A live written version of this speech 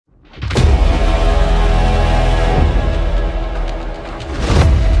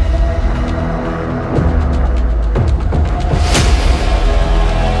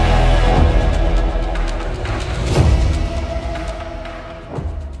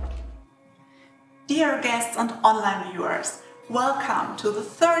Dear guests and online viewers, welcome to the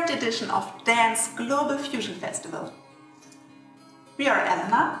third edition of Dance Global Fusion Festival. We are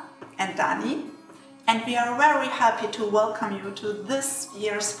Elena and Dani, and we are very happy to welcome you to this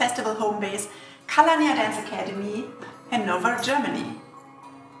year's festival home base, Karuna Dance Academy, Hanover, Germany.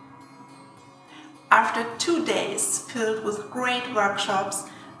 After 2 days filled with great workshops,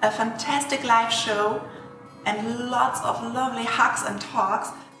 a fantastic live show, and lots of lovely hugs and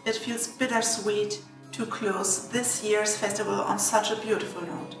talks, it feels bittersweet to close this year's festival on such a beautiful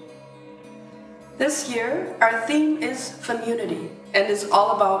note. This year, our theme is FemUnity and is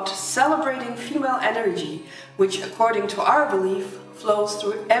all about celebrating female energy, which, according to our belief, flows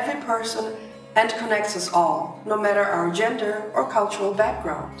through every person and connects us all, no matter our gender or cultural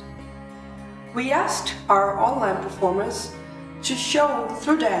background. We asked our online performers to show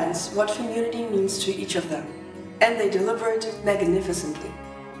through dance what FemUnity means to each of them, and they delivered magnificently.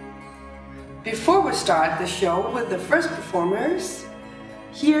 Before we start the show with the first performers,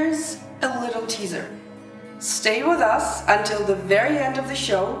 here's a little teaser. Stay with us until the very end of the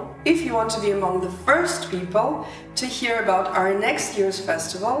show if you want to be among the first people to hear about our next year's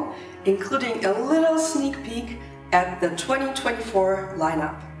festival, including a little sneak peek at the 2024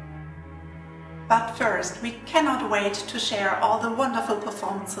 lineup. But first, we cannot wait to share all the wonderful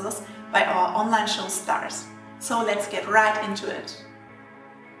performances by our online show stars. So let's get right into it.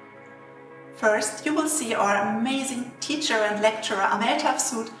 First, you will see our amazing teacher and lecturer Amel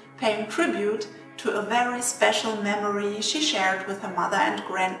Tafsoud paying tribute to a very special memory she shared with her mother and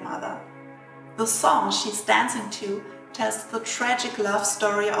grandmother. The song she's dancing to tells the tragic love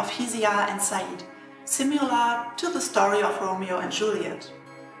story of Hizia and Said, similar to the story of Romeo and Juliet.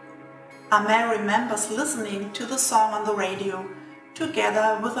 Amel remembers listening to the song on the radio,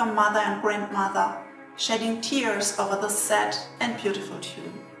 together with her mother and grandmother, shedding tears over the sad and beautiful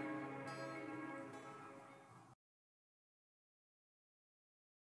tune.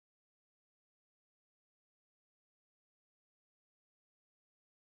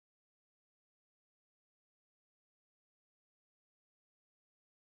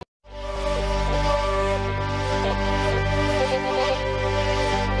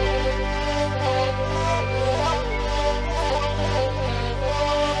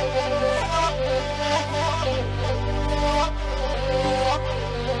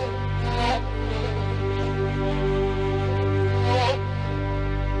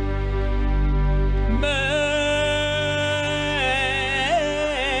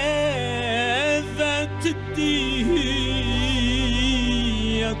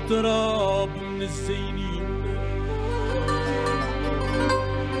 تراب من الزينين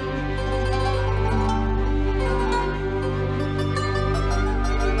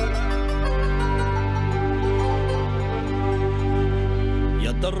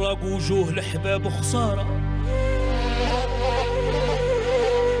يا درق وجوه الحباب خسارة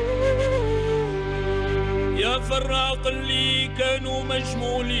يا فراق اللي كانوا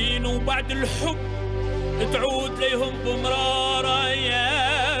مجمولين وبعد الحب تعود ليهم بمرارة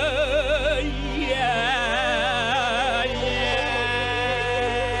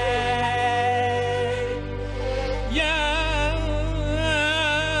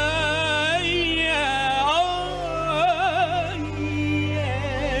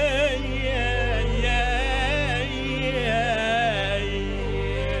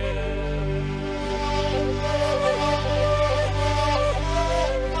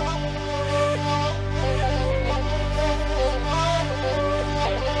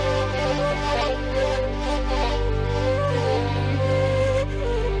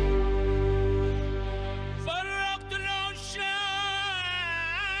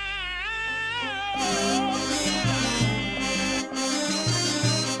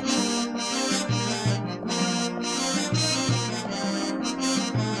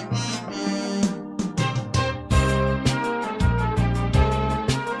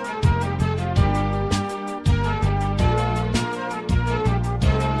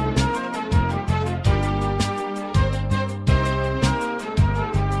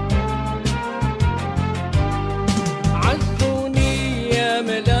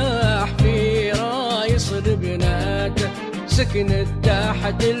سكنت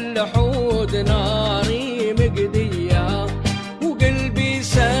تحت اللحود ناري مقدية وقلبي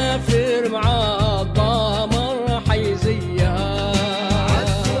سافر مع الضمر حيزية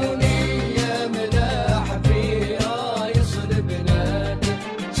عذبوني يا ملاح في رايس البنات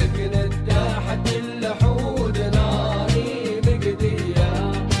سكنت تحت اللحود ناري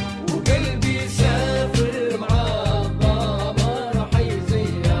مقدية وقلبي سافر مع الضمر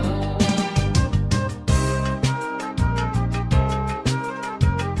حيزية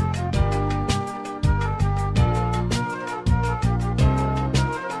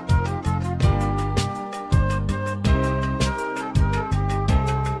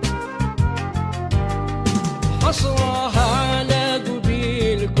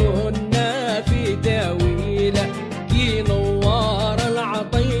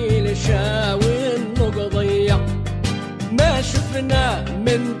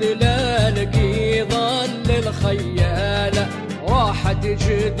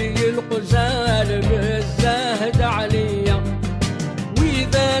جدي الغزال بالزهد عليا،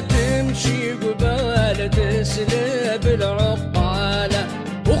 وإذا تمشي قبال تسلب العقالة،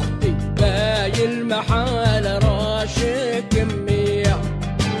 أختي باي المحال راشك كمية،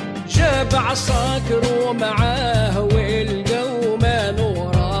 جاب عساكر ومعاه والقوم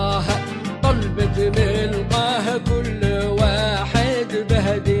نوراه، طلبت ملقاه كل واحد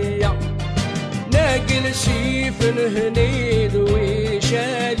بهدية، ناقل سيف الهنيد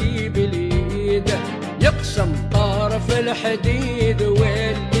وشالي باليد، يقسم طرف الحديد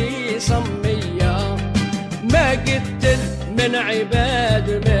واللي صمية، ما قتل من عباد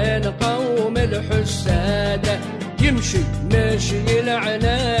من قوم الحساد، يمشي مشي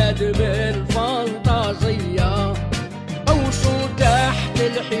العناد بالفانتازية، أوصو تحت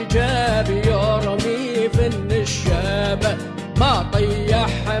الحجاب يرمي في النشاب، ما طيح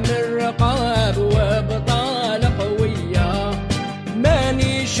من رقاب وبطال قوية،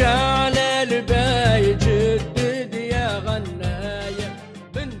 ماني شعل الباي جدد يا غناية،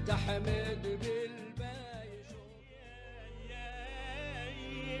 بنت حمد بالباي.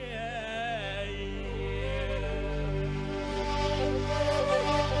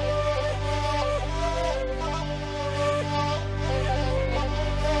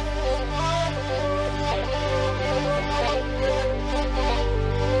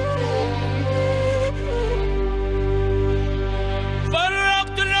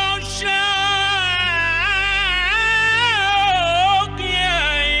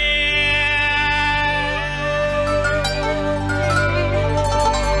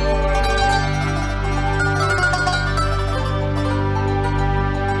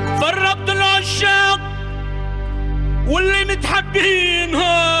 واللي متحبين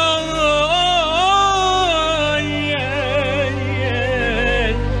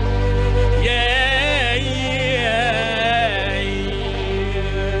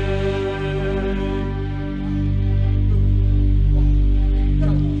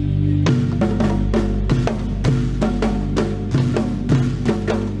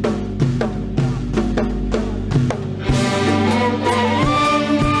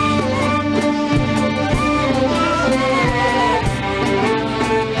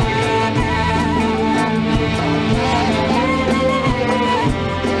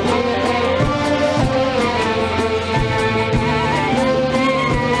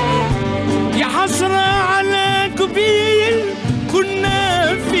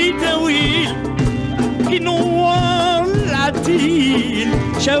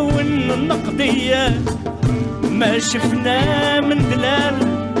شاون النقدية، ما شفنا من دلال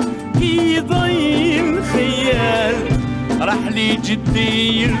في ضي الخيال، راح لي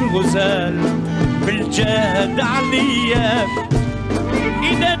جدي الغزال بالجهد عليا،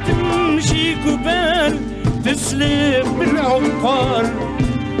 إذا تمشي قبال تسلب بالعقال،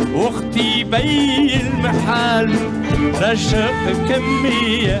 واختي بي المحال رشق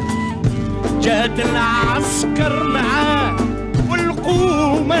كمية، جات العسكر معاه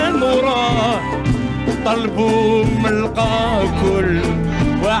والقومة نوراه، طلبوا ملقاه كل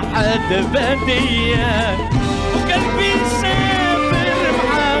واحد بدية، وقلبي سافر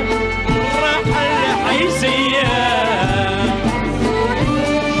معاه راح الحيزية،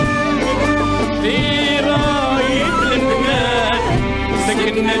 في راية البنات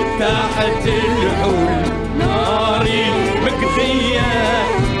سكنت تحت الحول ناري مكذية،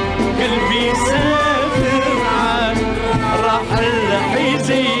 قلبي سافر معاه راح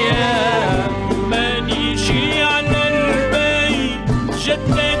الحيزية، ماني شي على البي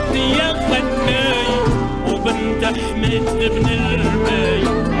جدد يا غناي، وبنت احمد بن البي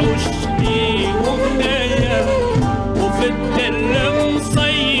عشتي وغنايا، وفي التل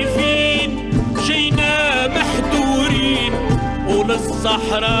مصيفين جينا محدورين،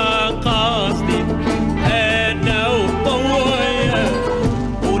 وللصحراء قاصدين انا وطوايا،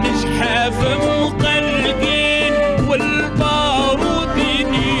 ونجحف مطلقين والبارودينين،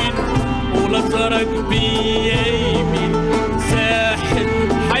 والازرق بيمين ساحل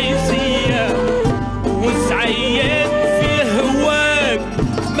حيزية، وسعيد في هواك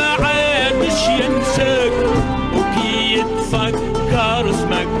ما عادش ينساك، وكي يتفكر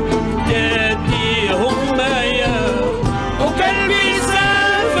اسمك دادي همايا، وقلبي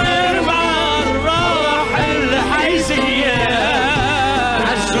سافر مع الراح الحيزية،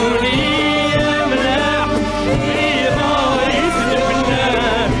 عزوني يا ملاح في راية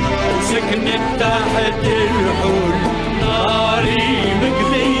البنات سكنت تحت الحول ناري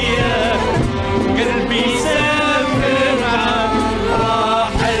مقذية، قلبي سافر مع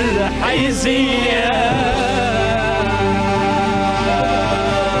راح الحيزية.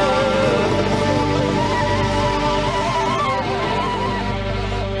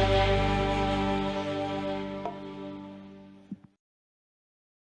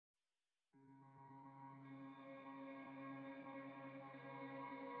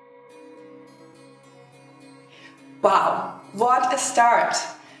 Wow, what a start!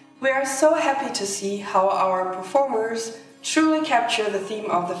 We are so happy to see how our performers truly capture the theme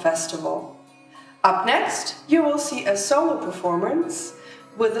of the festival. Up next, you will see a solo performance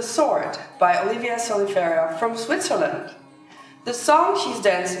with The Sword by Olivia Solifera from Switzerland. The song she's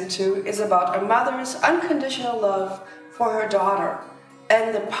dancing to is about a mother's unconditional love for her daughter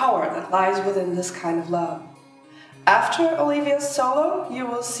and the power that lies within this kind of love. After Olivia's solo, you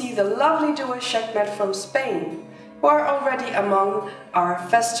will see the lovely duo Checkmat from Spain, who are already among our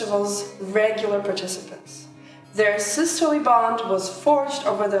festival's regular participants. Their sisterly bond was forged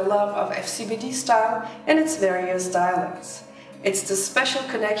over their love of FCBD style and its various dialects. It's the special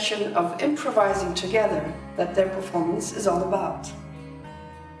connection of improvising together that their performance is all about.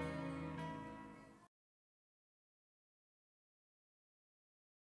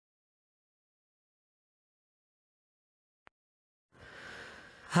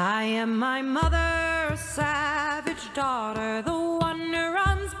 I am my mother, savage daughter, the one who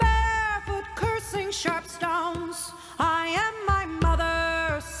runs barefoot, cursing sharp stones. I am my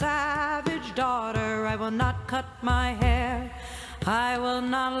mother, savage daughter, I will not cut my hair, I will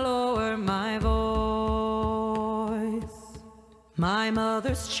not lower my voice. My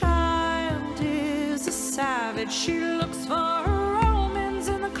mother's child is a savage, she looks for her omens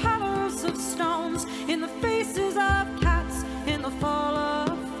in the colors of stones, in the faces of cats, in the fall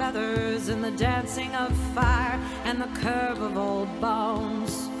of feathers, in the dancing of fire and the curve of old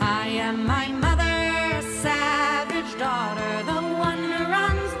bones. I am my mother, savage daughter, the one who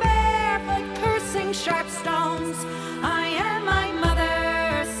runs barefoot, cursing sharp stones. I am my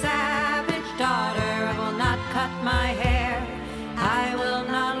mother, savage daughter, I will not cut my hair, I will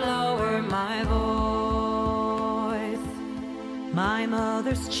not lower my voice. My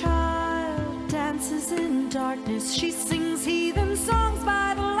mother's child dances in darkness, she sings heathen songs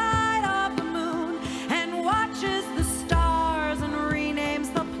by the light of the moon, and watches the stars and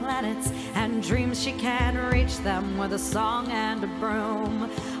renames the planets, and dreams she can reach them with a song and a broom.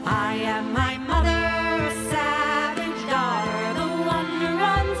 I am my mother, savage daughter, the one who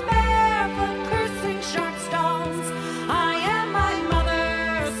runs barefoot, cursing sharp stones. I am my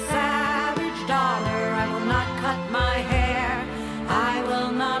mother, savage daughter, I will not cut my hair, I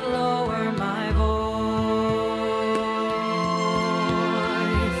will not lower my voice.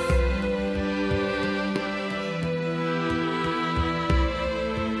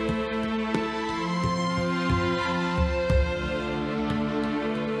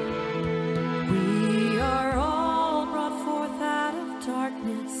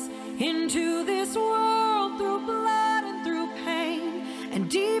 Into this world through blood and through pain, and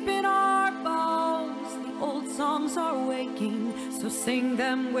deep in our bones the old songs are waking, so sing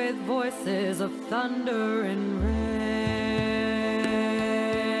them with voices of thunder and rain.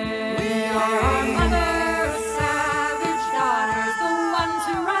 We are our mother's savage daughters, the ones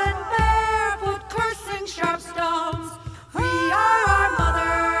who run barefoot, cursing sharp stones. We are our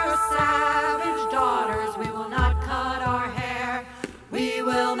mother's savage daughters, we will not cut our hair, we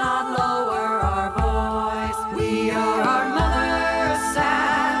will not lower our voice. We are our mother's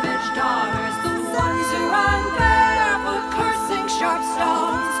savage daughters, the ones who run barefoot, cursing sharp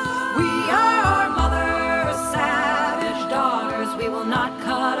stones. We are our mother's savage daughters, we will not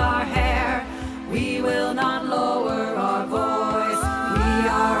cut our hair, we will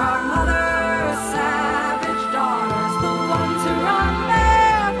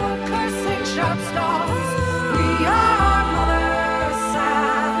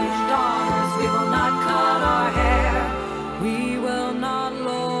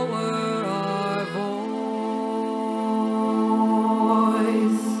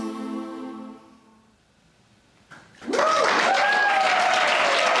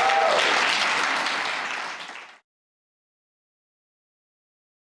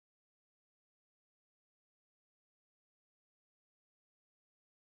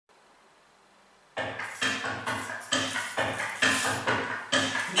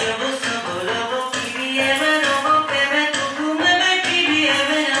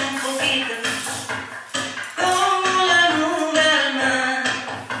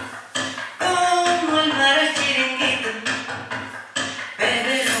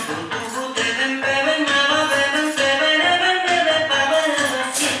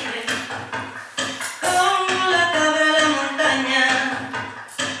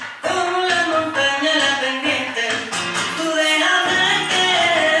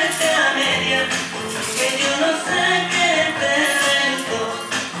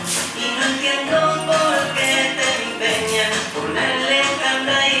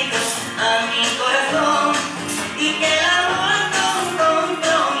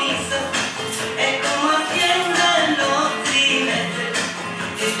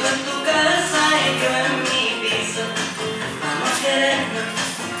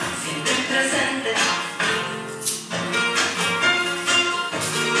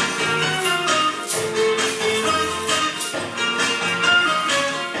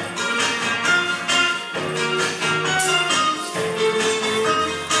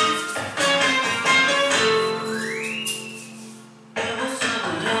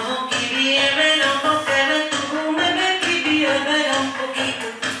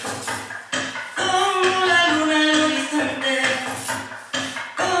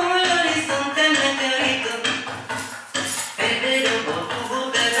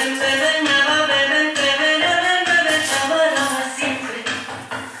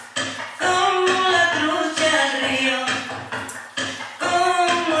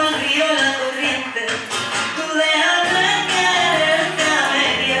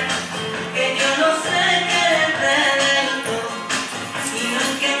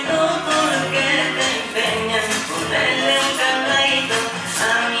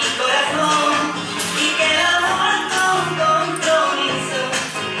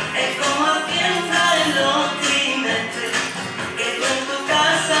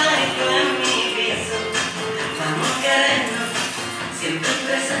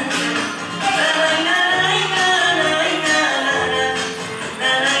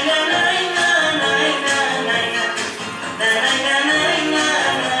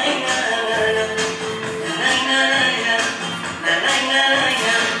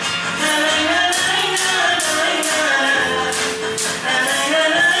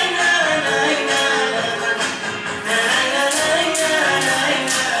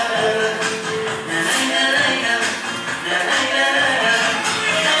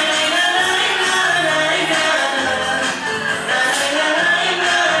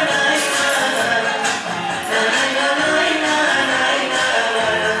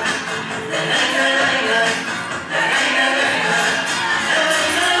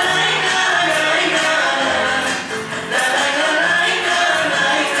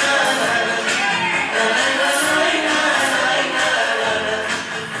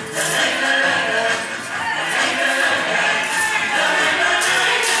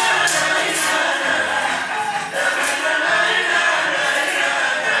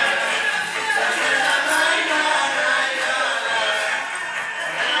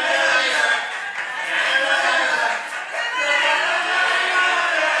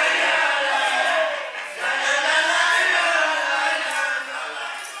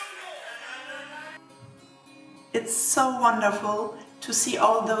wonderful to see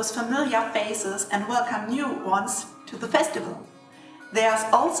all those familiar faces and welcome new ones to the festival. There's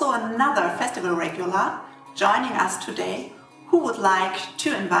also another festival regular joining us today who would like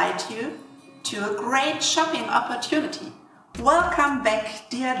to invite you to a great shopping opportunity. Welcome back,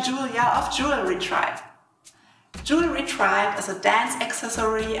 dear Julia of Jewelry Tribe. Jewelry Tribe is a dance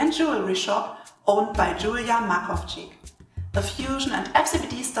accessory and jewelry shop owned by Julia Makovčić, a fusion and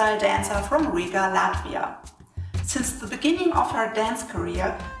FCBD style dancer from Riga, Latvia. Since the beginning of her dance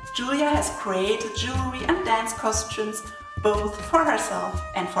career, Julia has created jewelry and dance costumes both for herself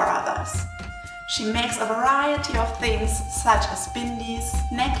and for others. She makes a variety of things such as bindis,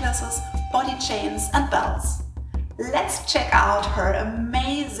 necklaces, body chains and belts. Let's check out her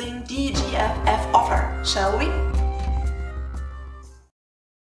amazing DGFF offer, shall we?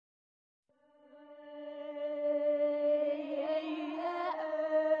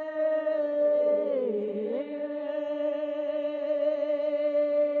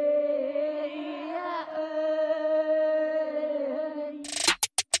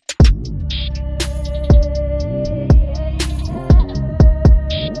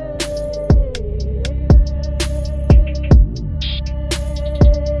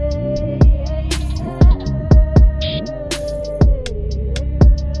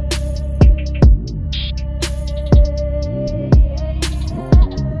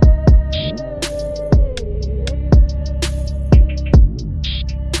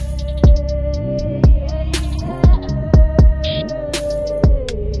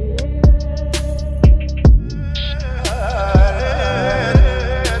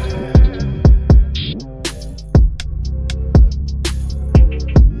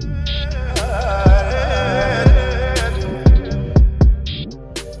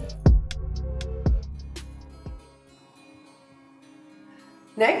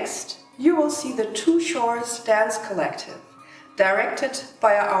 Next, you will see the Two Shores Dance Collective, directed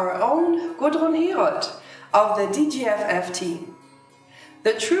by our own Gudrun Herold of the DGFF team.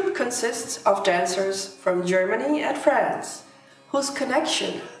 The troupe consists of dancers from Germany and France, whose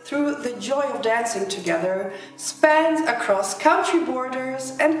connection through the joy of dancing together spans across country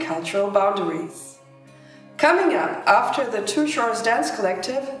borders and cultural boundaries. Coming up after the Two Shores Dance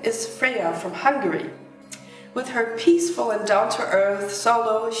Collective is Freya from Hungary. With her peaceful and down-to-earth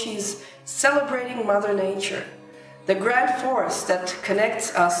solo, she's celebrating Mother Nature, the grand force that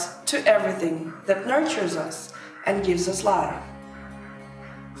connects us to everything, that nurtures us and gives us life.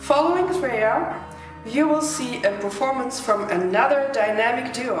 Following Freya, you will see a performance from another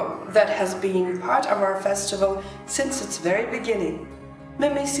dynamic duo that has been part of our festival since its very beginning,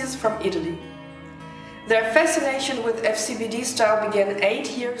 Femmes from Italy. Their fascination with FCBD style began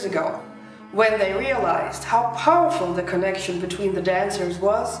 8 years ago, when they realized how powerful the connection between the dancers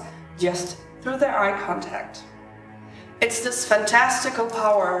was just through their eye contact. It's this fantastical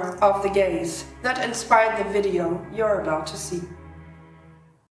power of the gaze that inspired the video you're about to see.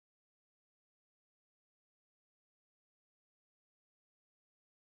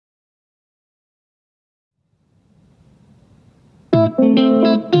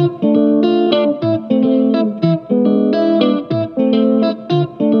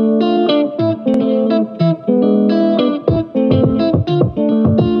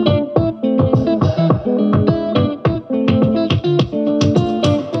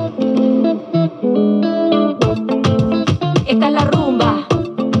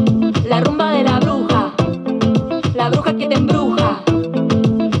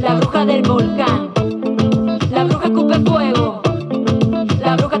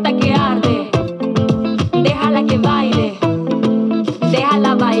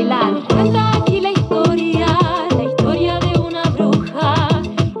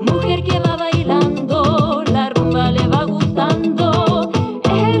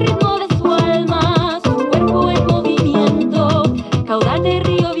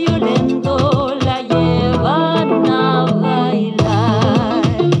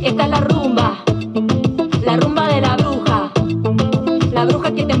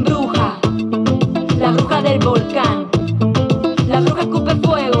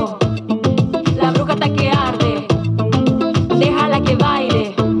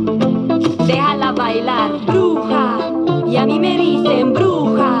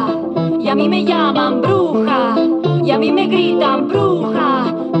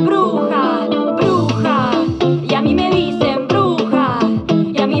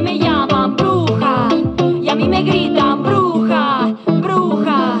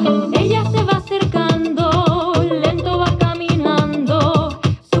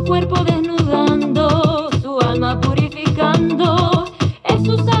 Es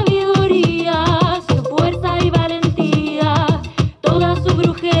su sabiduría, su fuerza y valentía.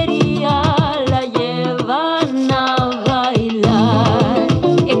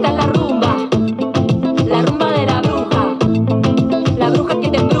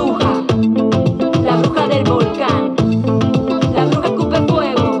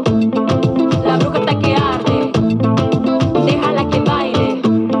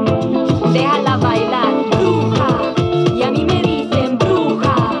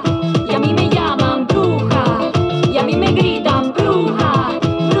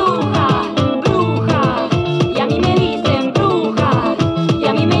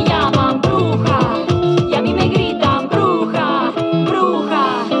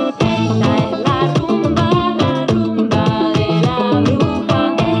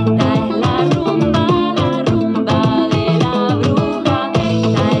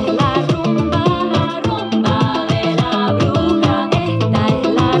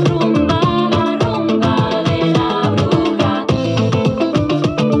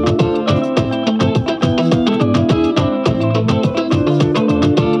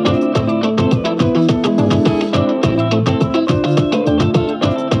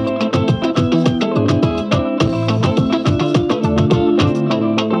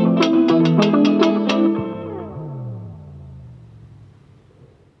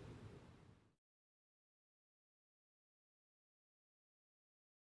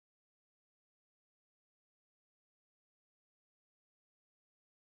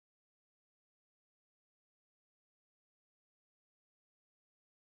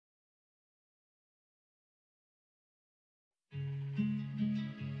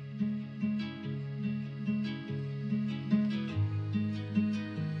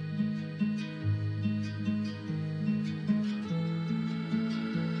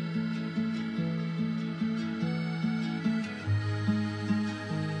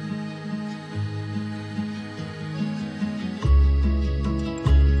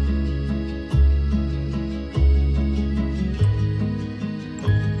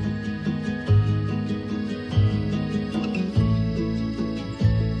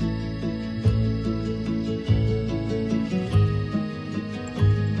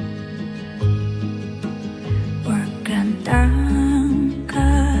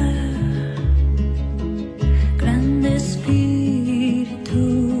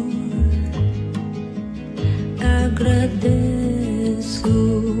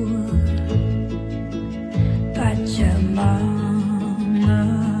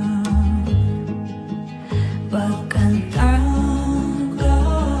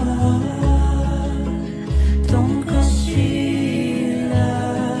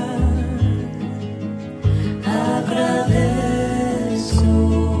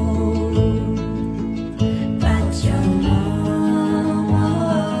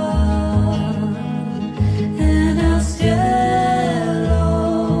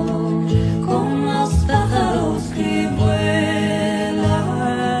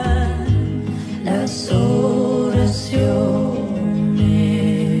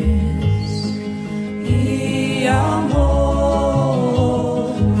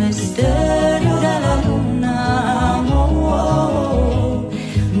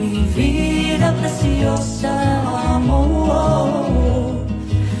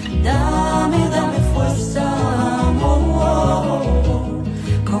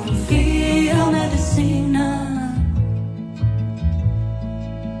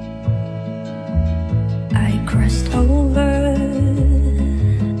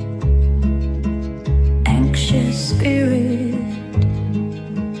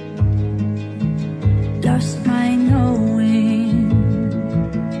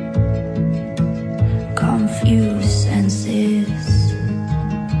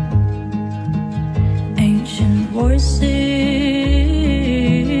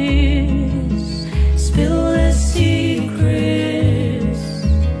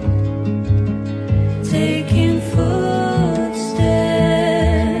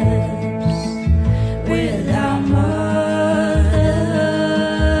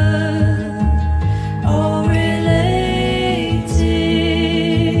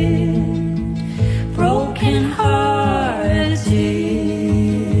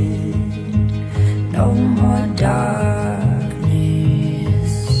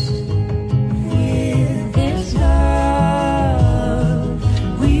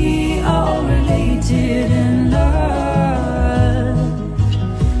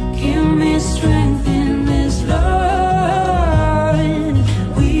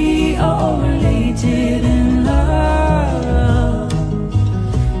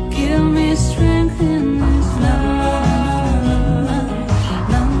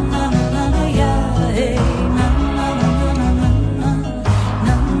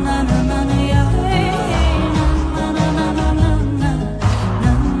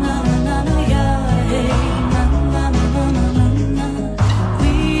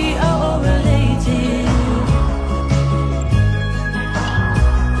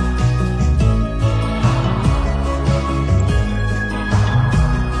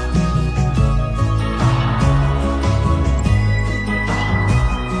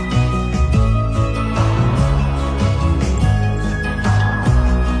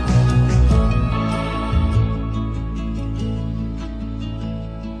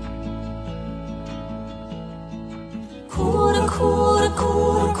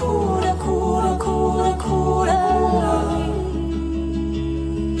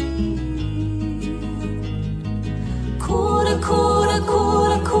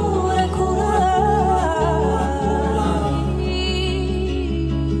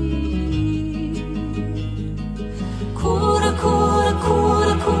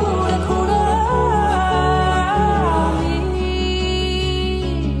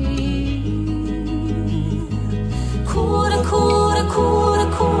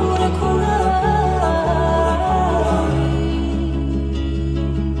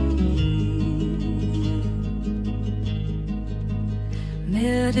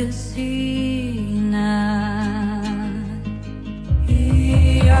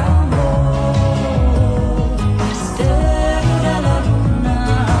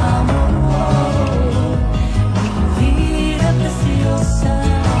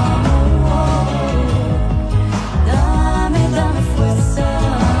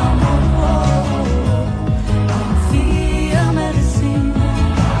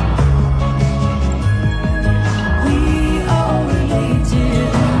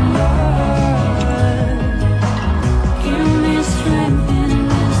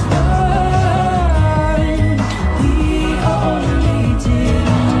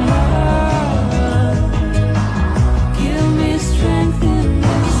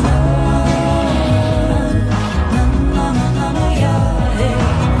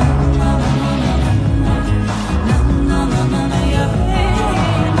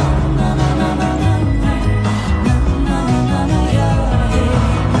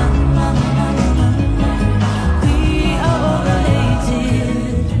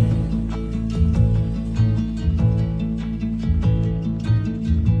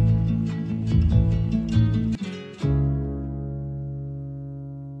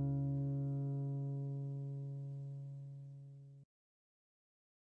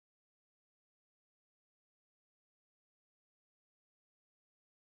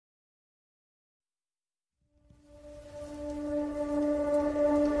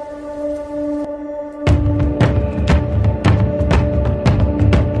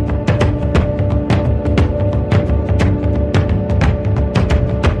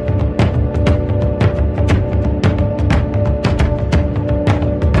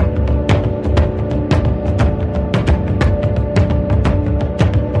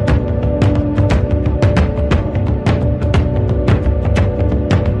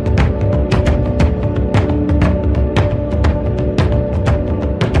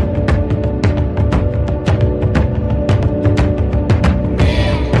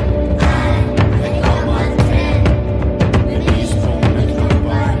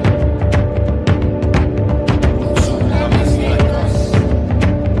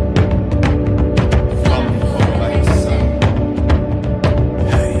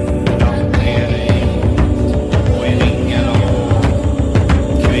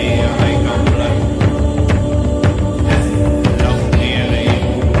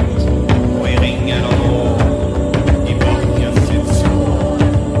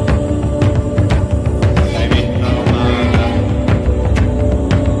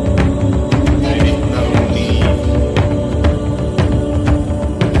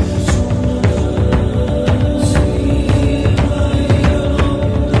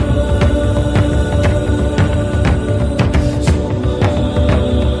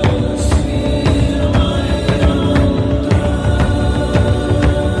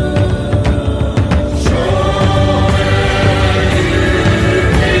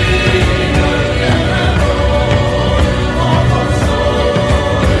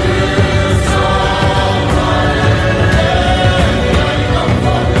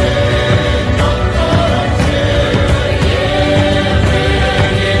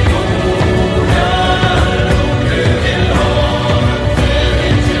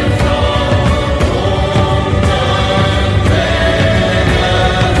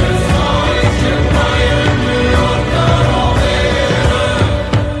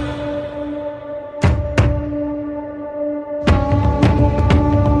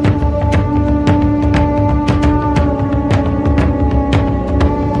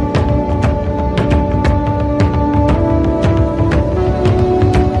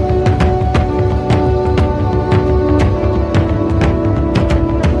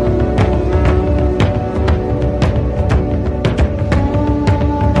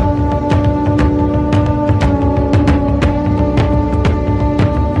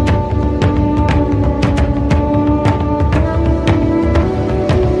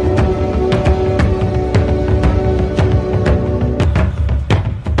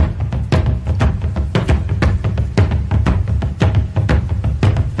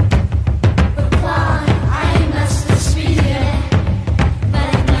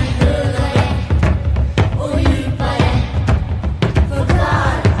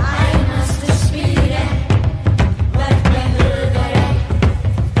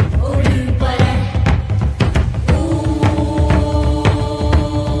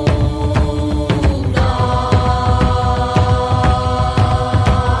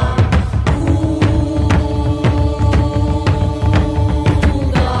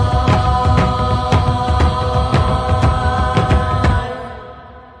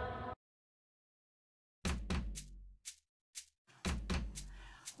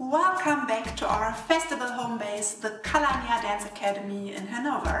 Welcome back to our festival home base, the Kalania Dance Academy in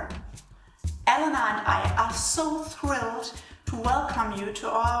Hanover. Elena and I are so thrilled to welcome you to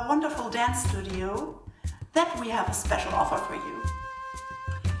our wonderful dance studio that we have a special offer for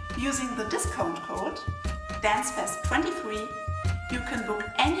you. Using the discount code DANCEFEST23, you can book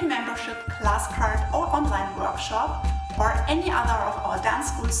any membership, class card or online workshop or any other of our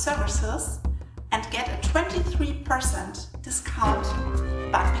dance school services and get a 23% discount.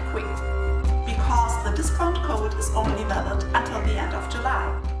 But be quick, because the discount code is only valid until the end of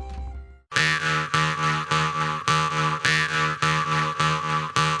July.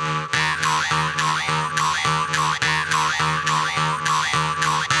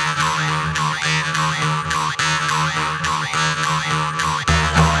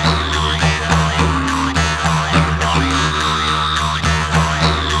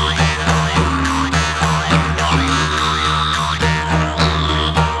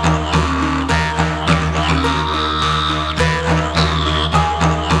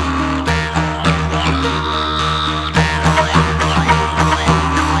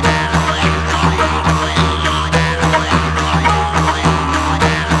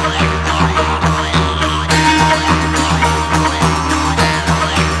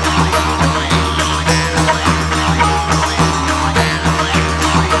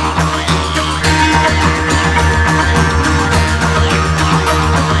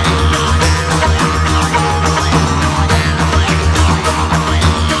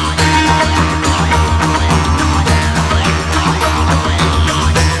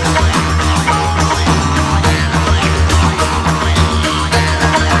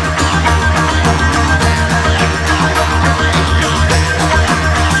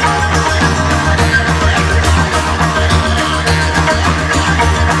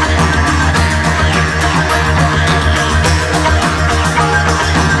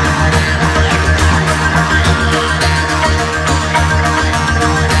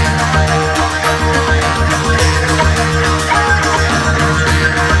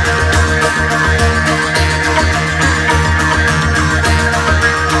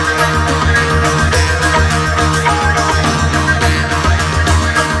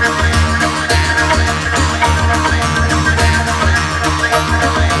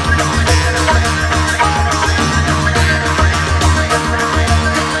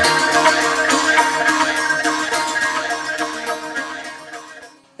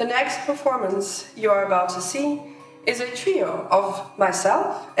 You are about to see is a trio of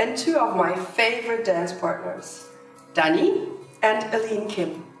myself and two of my favorite dance partners, Dani and Aline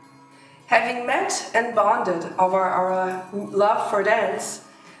Kim. Having met and bonded over our love for dance,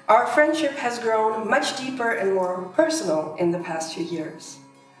 our friendship has grown much deeper and more personal in the past few years.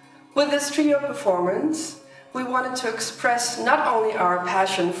 With this trio performance, we wanted to express not only our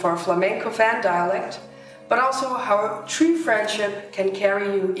passion for flamenco fan dialect, but also how true friendship can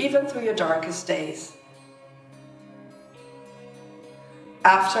carry you even through your darkest days.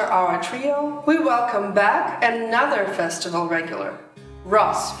 After our trio, we welcome back another festival regular,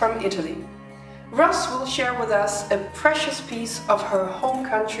 Ross from Italy. Ross will share with us a precious piece of her home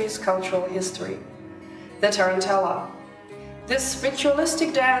country's cultural history, the tarantella. This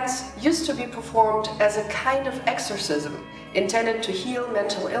ritualistic dance used to be performed as a kind of exorcism intended to heal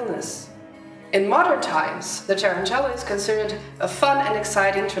mental illness. In modern times, the tarantella is considered a fun and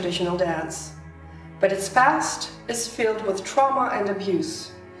exciting traditional dance. But its past is filled with trauma and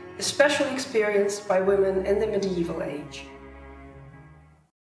abuse, especially experienced by women in the medieval age.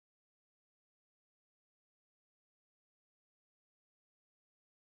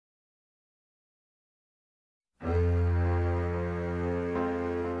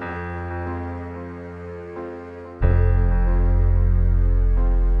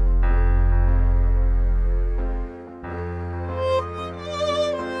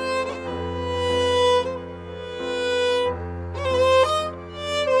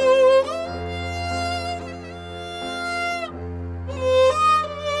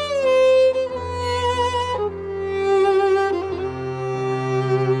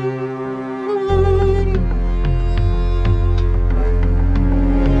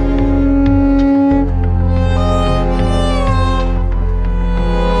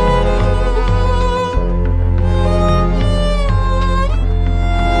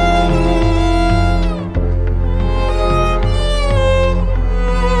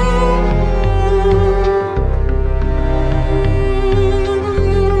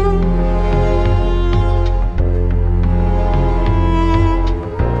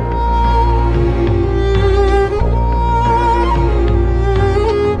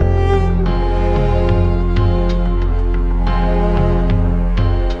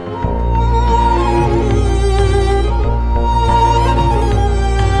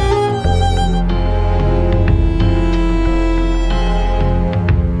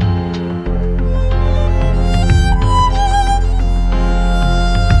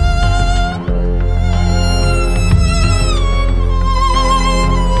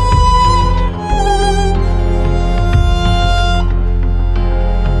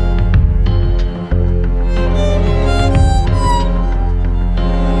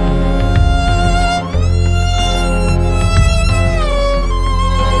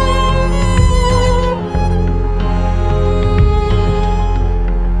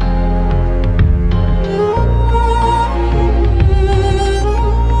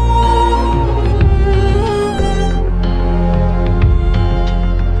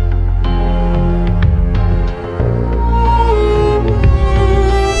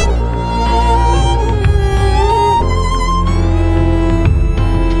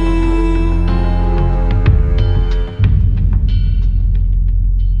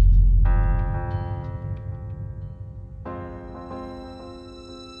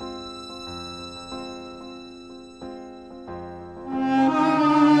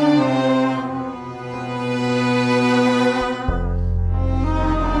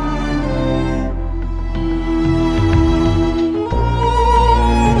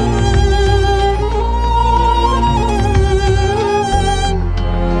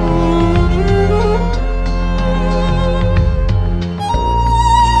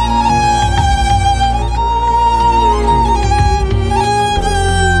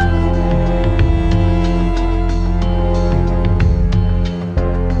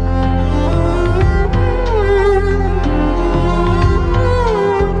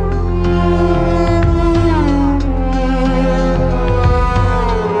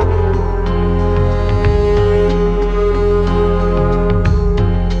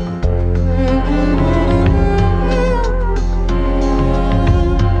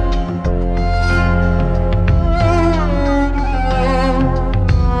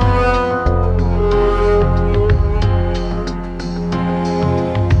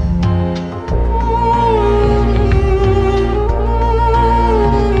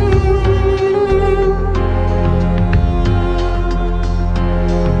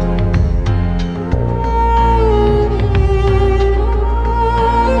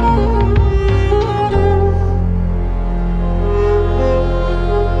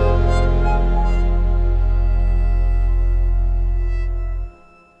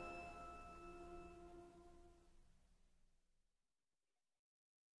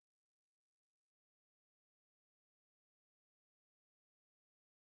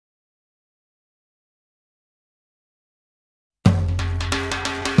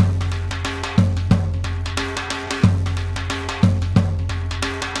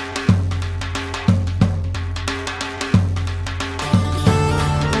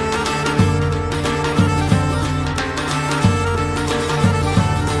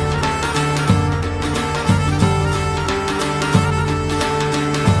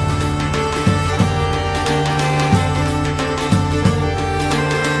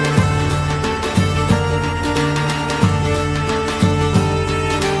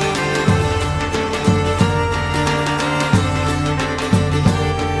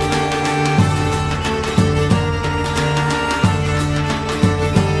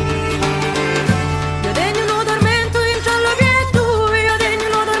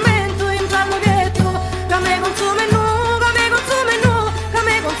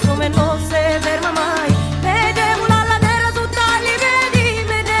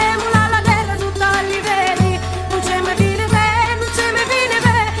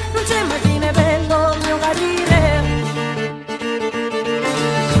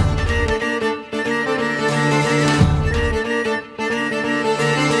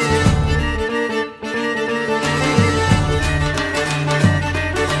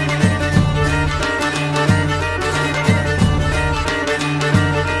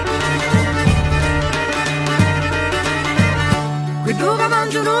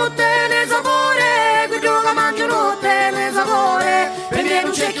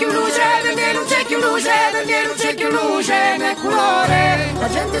 c'è più luce, perché non c'è più luce, perché non c'è più luce nel cuore. La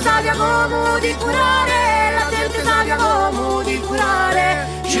gente sa come di curare, la gente sa come di curare.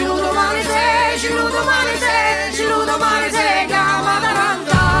 Ci ludo male se, ci ludo male se, ci ludo male se, chiama davanti.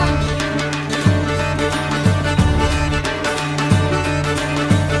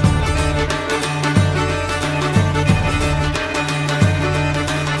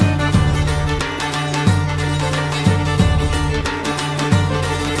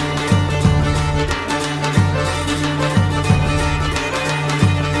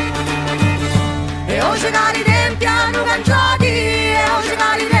 Oggi cari tempi hanno cangiati, e oggi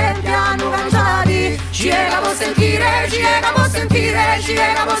cari tempi hanno cangiati. Ci può sentire, ci può sentire, ci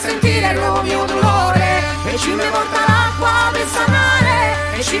può sentire il mio dolore. E ci mi porta l'acqua per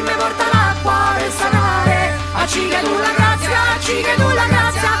sanare, e ci mi porta l'acqua per sanare. A ci chiedo la grazia, a ci chiedo la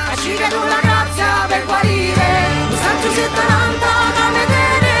grazia, a ci chiedo la grazia per guarire. Un santo c'è talanta da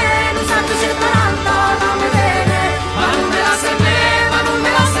vedere, un santo c'è talanta da vedere. Ma non me la sei me, ma non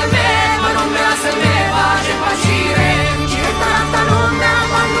me la sei me, ma non me la sei me. Pace pacire, ci è talanta non da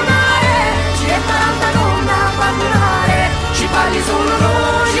abbandonare, ci è talanta non da abbandonare. Ci parli solo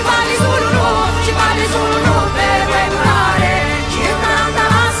no, ci parli solo no, ci parli solo no per regolare. Ci è talanta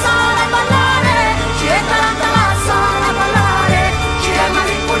lassa da ballare, ci è talanta lassa da ballare. Ci è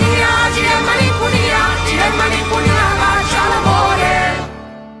malinconia, ci è malinconia, ci è malinconia, faccia l'amore.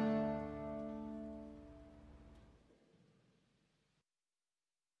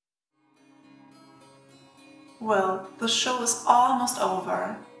 Well, the show is almost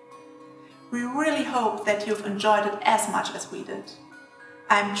over. We really hope that you've enjoyed it as much as we did.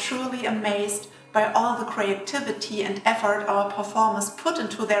 I'm truly amazed by all the creativity and effort our performers put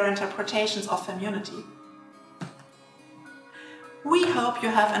into their interpretations of FemUnity. We hope you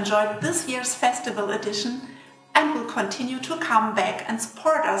have enjoyed this year's festival edition and will continue to come back and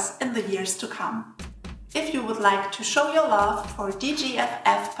support us in the years to come. If you would like to show your love for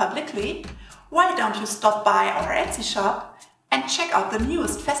DGFF publicly, why don't you stop by our Etsy shop and check out the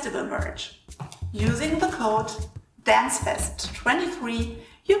newest festival merch. Using the code DANCEFEST23,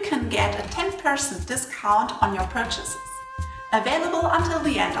 you can get a 10% discount on your purchases. Available until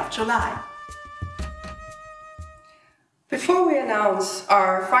the end of July. Before we announce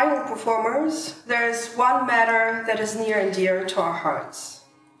our final performers, there is one matter that is near and dear to our hearts.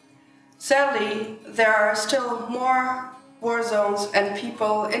 Sadly, there are still more war zones and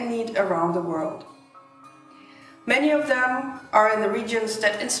people in need around the world. Many of them are in the regions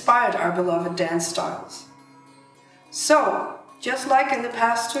that inspired our beloved dance styles. So, just like in the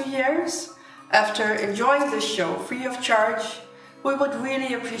past 2 years, after enjoying this show free of charge, we would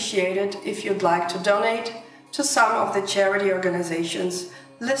really appreciate it if you'd like to donate to some of the charity organizations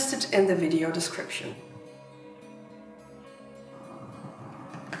listed in the video description.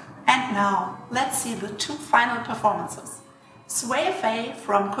 And now, let's see the two final performances. Sway Faye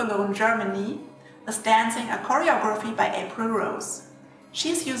from Cologne, Germany is dancing a choreography by April Rose.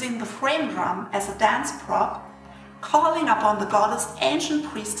 She's using the frame drum as a dance prop, calling upon the goddess ancient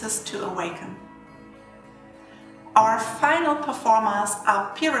priestess to awaken. Our final performers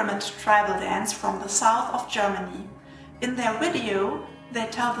are Pyramid Tribal Dance from the south of Germany. In their video, they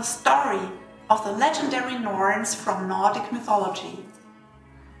tell the story of the legendary Norns from Nordic mythology.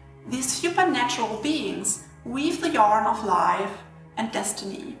 These supernatural beings weave the yarn of life and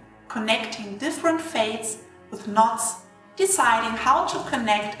destiny, connecting different fates with knots, deciding how to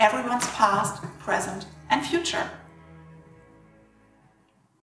connect everyone's past, present and future.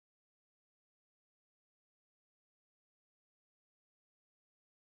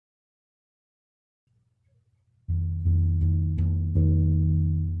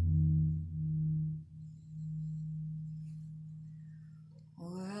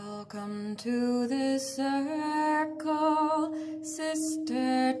 Welcome to this circle,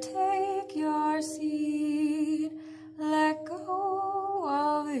 sister, take your seat. Let go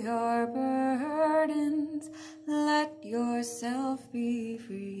of your burdens, let yourself be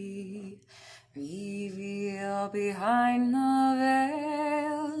free. Reveal behind the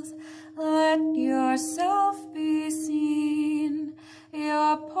veils, let yourself be seen.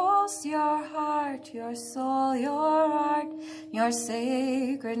 Your pulse, your heart, your soul, your art, your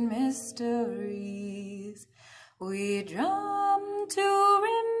sacred mysteries. We drum to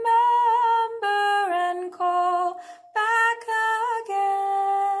remember and call back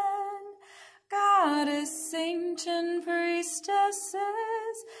again. Goddess, ancient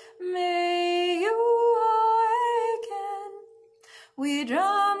priestesses, may you awaken. We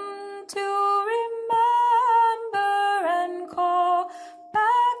drum to remember and call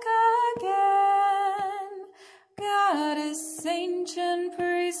back again. Goddess, ancient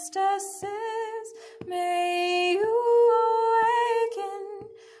priestesses, may you awaken.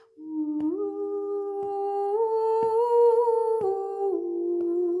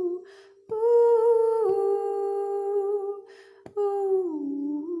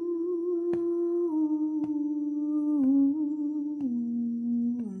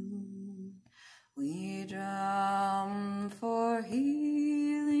 We drum for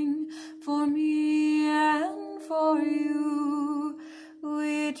healing, for me and for you.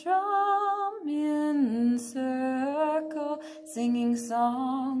 We drum in circle, singing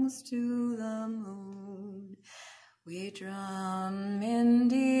songs to the moon. We drum in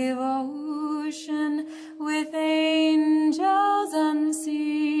devotion with angels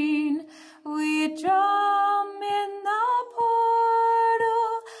unseen. We drum in the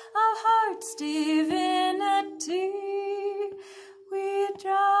portal of heart's divinity. We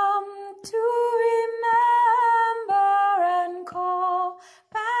drum to remember and call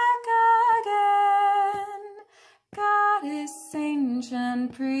back again. Goddess,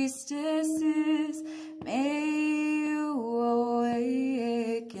 ancient priestesses, may you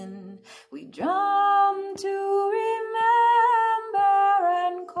awaken. We drum to remember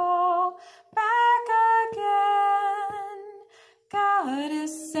and call back again.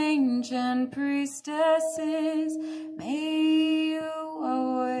 Goddess, ancient priestesses, may you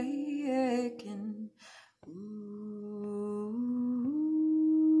awaken.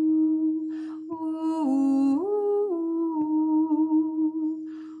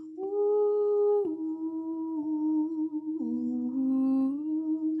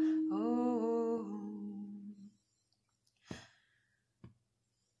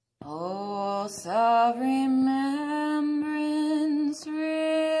 Pulse of remembrance,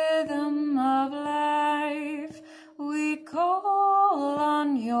 rhythm of life, we call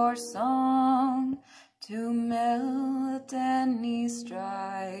on your song to melt any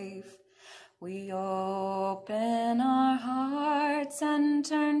strife. We open our hearts and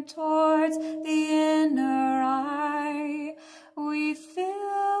turn towards the inner eye. We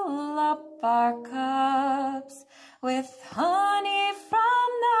fill up our cups with honey from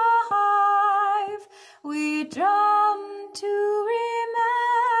the hive. We drum to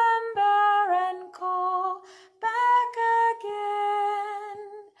remember and call back again.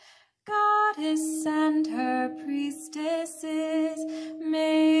 Goddess and her priestesses,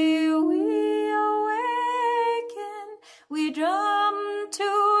 may we awaken. We drum to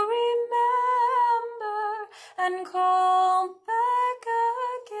remember and call back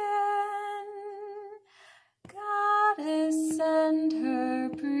again. Goddess and her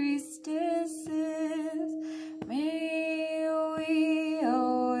priestesses, may we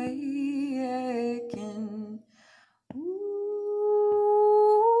awaken. Ooh,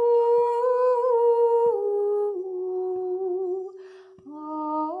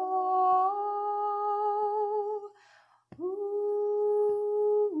 oh, ooh.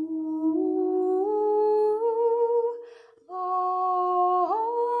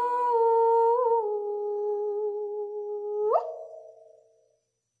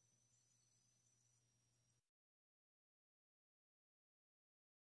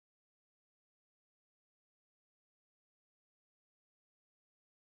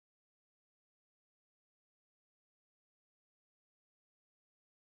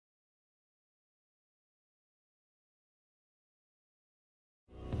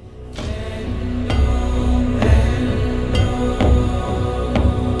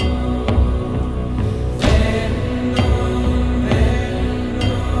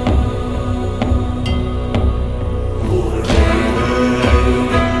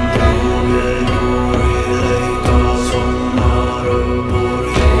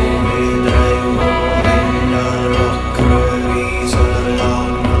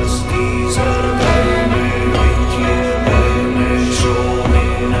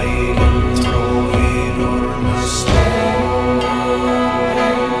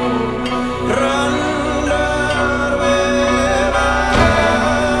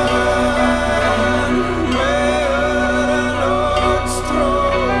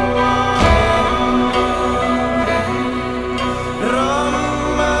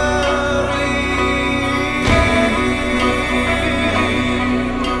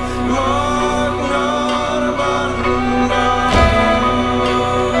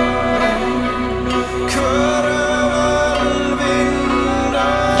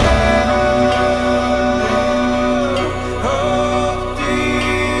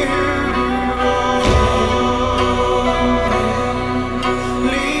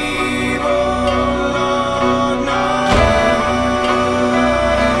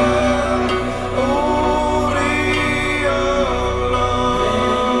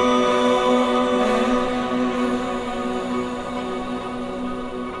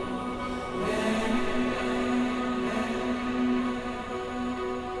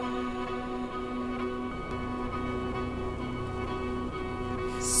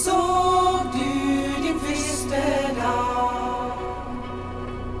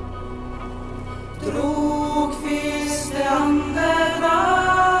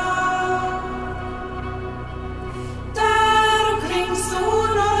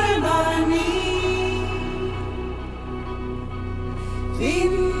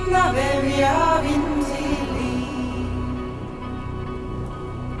 hvem jeg vindelig.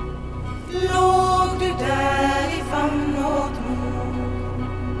 Låg du der i famn åt mor,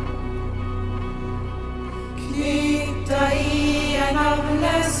 knyta i en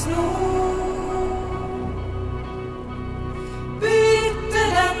navlesnor, bytte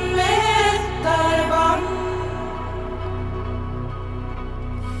den med ettervann,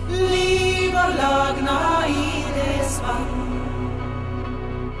 liv og lagna i det spann.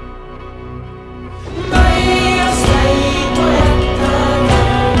 Bøya seg på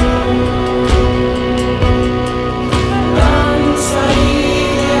ettervann, dansa i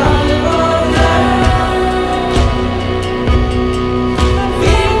det alvorlige,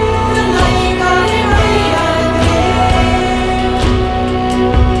 vinne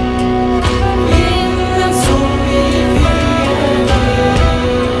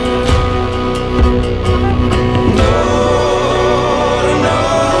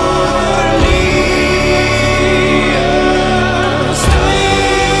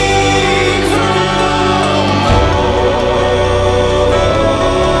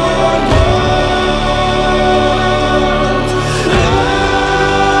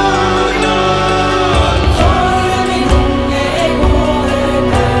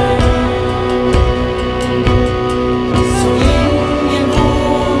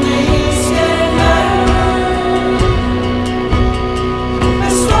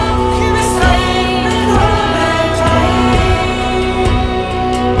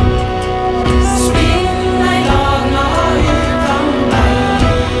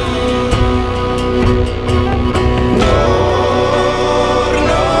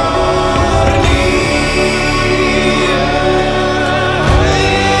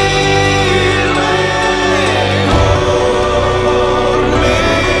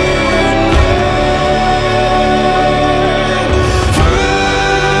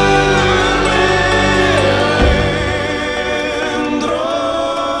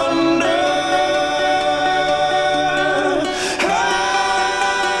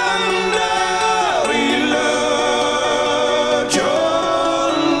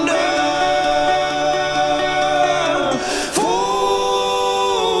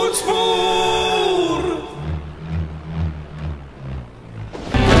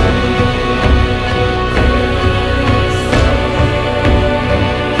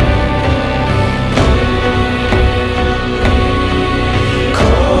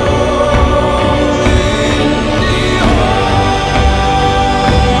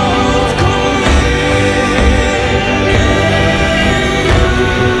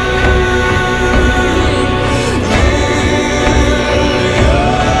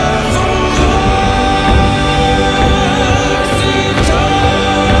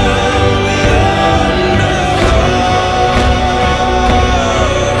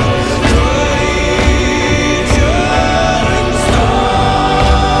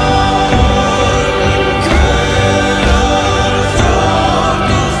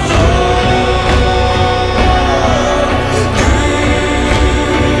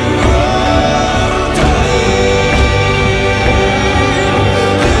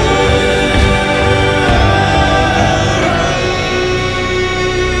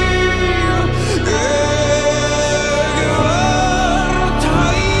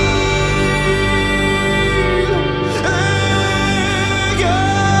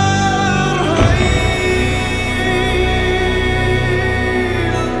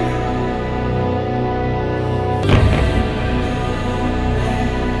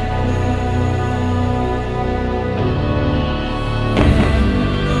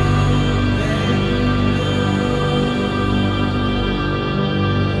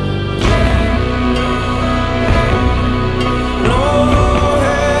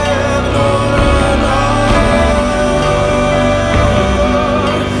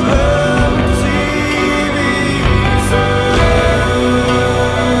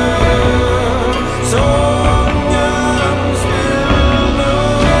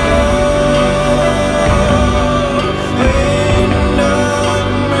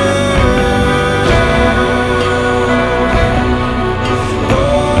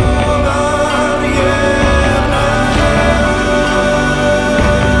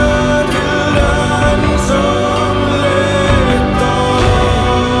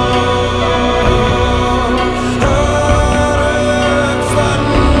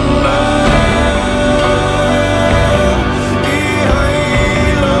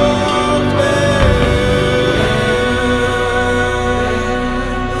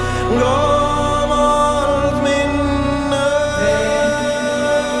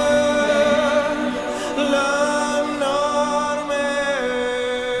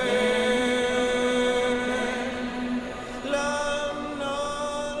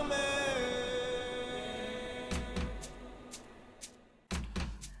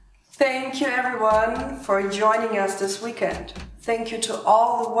Thank you everyone for joining us this weekend. Thank you to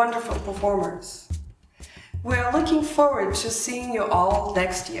all the wonderful performers. We're looking forward to seeing you all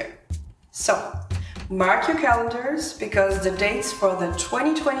next year. So, mark your calendars because the dates for the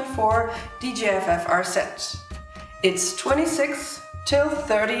 2024 DGFF are set. It's 26th till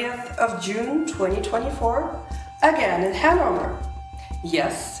 30th of June 2024, again in Hanover.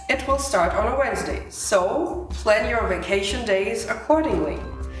 Yes, it will start on a Wednesday, so plan your vacation days accordingly.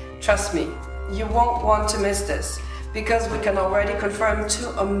 Trust me, you won't want to miss this, because we can already confirm 2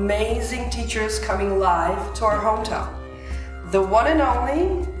 amazing teachers coming live to our hometown. The one and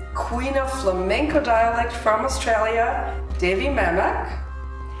only Queen of Flamenco dialect from Australia, Devi Mamak,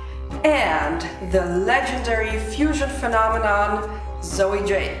 and the legendary fusion phenomenon, Zoe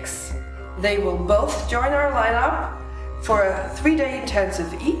Jakes. They will both join our lineup for a 3-day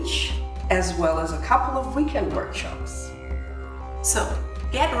intensive each, as well as a couple of weekend workshops. So,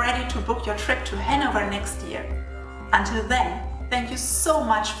 get ready to book your trip to Hanover next year. Until then, thank you so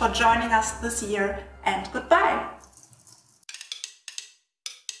much for joining us this year and goodbye!